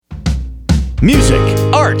music,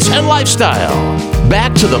 arts, and lifestyle.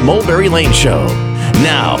 Back to the Mulberry Lane Show.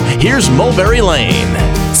 Now, here's Mulberry Lane.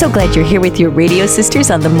 So glad you're here with your radio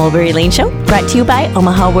sisters on the Mulberry Lane Show, brought to you by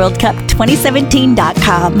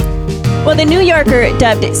OmahaWorldCup2017.com. Well, the New Yorker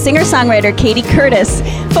dubbed singer-songwriter Catie Curtis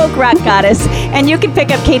folk rock goddess, and you can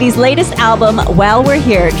pick up Catie's latest album, While We're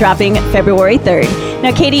Here, dropping February 3rd.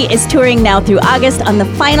 Now, Catie is touring now through August on the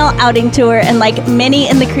final outing tour, and like many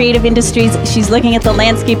in the creative industries, she's looking at the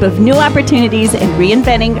landscape of new opportunities and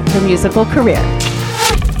reinventing her musical career.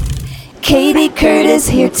 Catie Curtis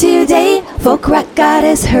here today, folk rock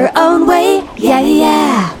goddess her own way,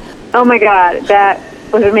 yeah. Oh my God, that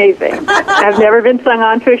was amazing. I've never been sung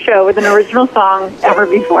on to a show with an original song ever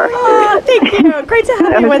before. Oh, thank you. Great to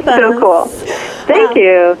have you with us. So cool. Thank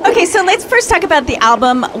you. Okay, so let's first talk about the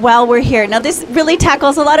album While We're Here. Now, this really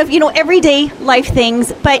tackles a lot of, everyday life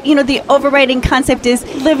things, but, the overriding concept is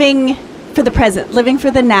living for the present, living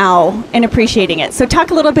for the now, and appreciating it. So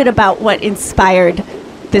talk a little bit about what inspired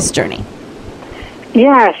this journey.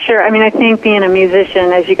 Yeah, sure. I think being a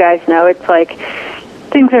musician, as you guys know, it's like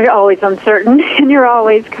things are always uncertain, and you're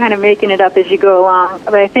always kind of making it up as you go along.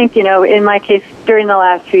 But I think, in my case, during the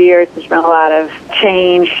last few years, there's been a lot of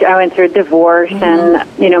change. I went through a divorce, and,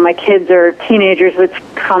 my kids are teenagers, which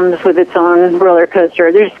comes with its own roller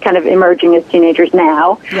coaster. They're just kind of emerging as teenagers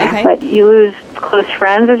now. Okay. But you lose close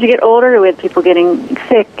friends as you get older, with people getting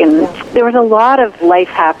sick, and there was a lot of life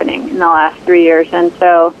happening in the last 3 years. And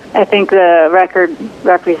so I think the record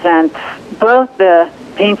represents both the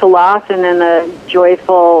painful loss and then the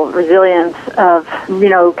joyful resilience of,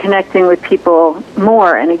 connecting with people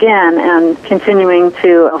more and again and continuing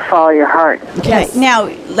to follow your heart. Okay. Now,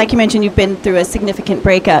 like you mentioned, you've been through a significant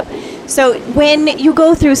breakup. So when you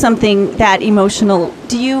go through something that emotional,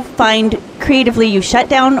 do you find creatively you shut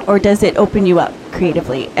down, or does it open you up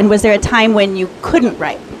creatively? And was there a time when you couldn't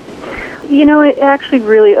write? It actually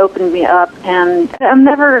really opened me up, and I'm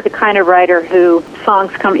never the kind of writer who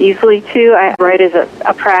songs come easily to. I write as a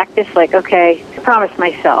practice, like, okay, I promise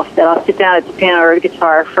myself that I'll sit down at the piano or the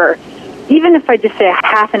guitar for, even if I just say a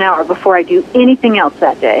half an hour before I do anything else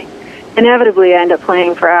that day. Inevitably, I end up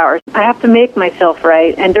playing for hours. I have to make myself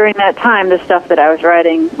write, and during that time, the stuff that I was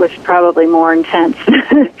writing was probably more intense than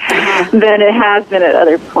it has been at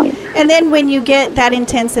other points. And then when you get that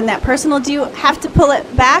intense and that personal, do you have to pull it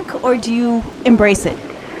back, or do you embrace it?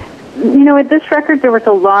 With this record, there was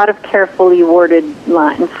a lot of carefully worded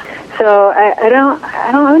lines. So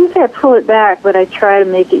I wouldn't say I pull it back, but I try to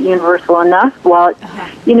make it universal enough while,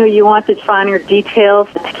 you want the finer details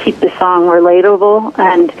to keep the song relatable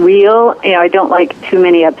and real. I don't like too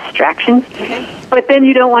many abstractions. Okay. But then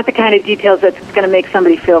you don't want the kind of details that's going to make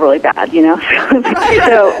somebody feel really bad,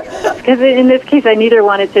 So, because in this case, I neither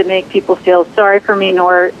wanted to make people feel sorry for me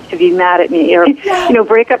nor to be mad at me. Or,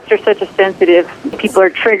 breakups are such a sensitive, people are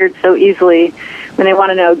triggered so easily when they want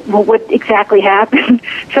to know, well, what exactly happened.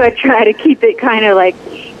 So I try to keep it kind of like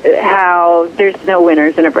how there's no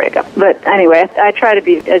winners in a breakup. But anyway, I try to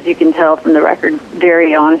be, as you can tell from the record,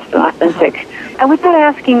 very honest and authentic. And without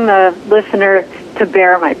asking the listener to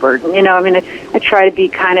bear my burden, I try to be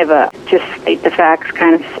kind of a just state the facts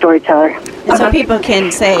kind of storyteller. And so people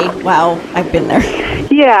can say, wow, I've been there.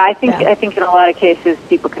 Yeah, I think in a lot of cases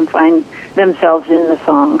people can find themselves in the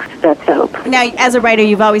songs. That's the hope. Now, as a writer,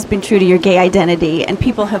 you've always been true to your gay identity, and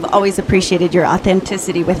people have always appreciated your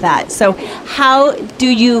authenticity with that. So how do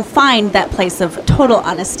you find that place of total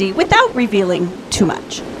honesty without revealing too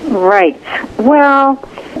much? Right. Well,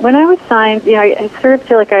 when I was signed, I sort of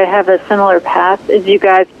feel like I have a similar path as you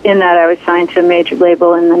guys in that I was signed to a major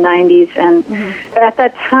label in the 90s. And at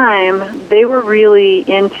that time, they were really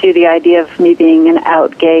into the idea of me being an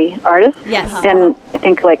out gay artist. Yes. And I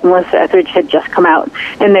think like Melissa Etheridge had just come out,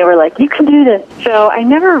 and they were like, you can do this. So I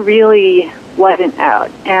never really wasn't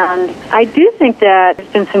out. And I do think that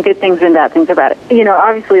there's been some good things and bad things about it.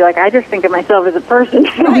 Obviously, like, I just think of myself as a person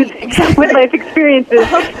with life experiences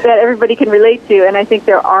that everybody can relate to. And I think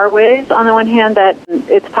there are ways, on the one hand, that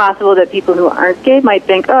it's possible that people who aren't gay might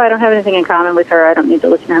think, oh, I don't have anything in common with her, I don't need to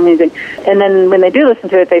listen to her music. And then when they do listen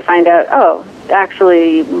to it, they find out, oh,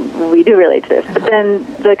 actually, we do relate to this. But then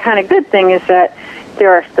the kind of good thing is that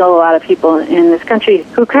there are still a lot of people in this country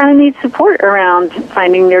who kind of need support around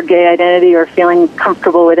finding their gay identity or feeling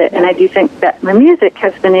comfortable with it. And I do think that my music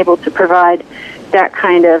has been able to provide that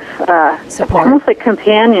kind of support, almost like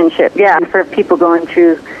companionship, for people going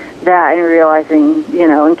through that and realizing,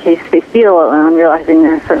 in case they feel alone, realizing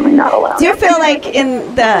they're certainly not alone. Do you feel like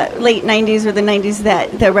in the late 90s or the 90s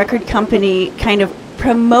that the record company kind of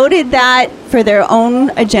promoted that for their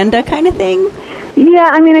own agenda kind of thing? Yeah,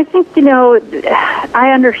 I mean, I think,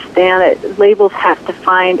 I understand that labels have to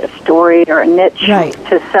find a story or a niche Right.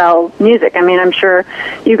 to sell music. I mean, I'm sure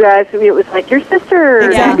you guys, it was like, your sister,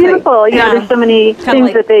 Exactly. you're beautiful. Yeah. There's so many Kinda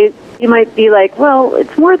things like- that you might be like, well,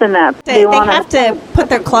 it's more than that. They wanna- have to put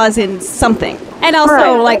their claws in something. And also,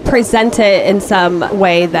 Right. like, present it in some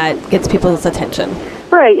way that gets people's attention.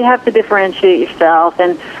 Right, you have to differentiate yourself.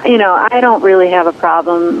 And, I don't really have a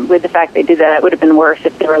problem with the fact they did that. It would have been worse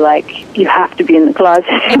if they were like, you have to be in the closet.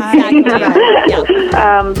 Exactly.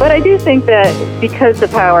 Yeah. But I do think that because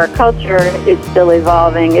of how our culture is still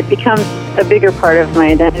evolving, it becomes a bigger part of my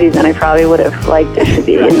identity than I probably would have liked it to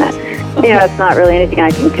be. In that, it's not really anything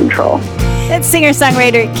I can control. That's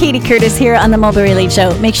singer-songwriter Catie Curtis here on the Mulberry Lane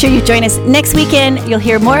Show. Make sure you join us next weekend. You'll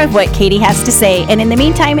hear more of what Catie has to say. And in the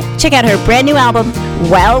meantime, check out her brand new album,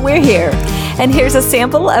 While We're Here. And here's a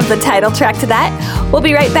sample of the title track to that. We'll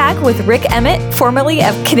be right back with Rick Emmett, formerly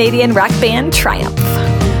of Canadian rock band Triumph.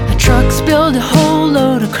 A truck spilled a whole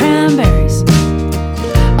load of cranberries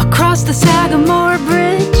across the Sagamore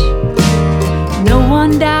Bridge. No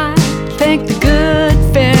one died, thank the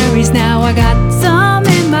good fairies. Now I got some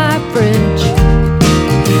in my fridge.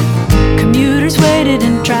 Commuters waited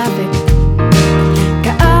in traffic,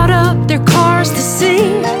 got out of their cars to see.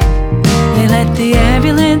 They let the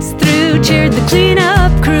ambulance through, cheered the clean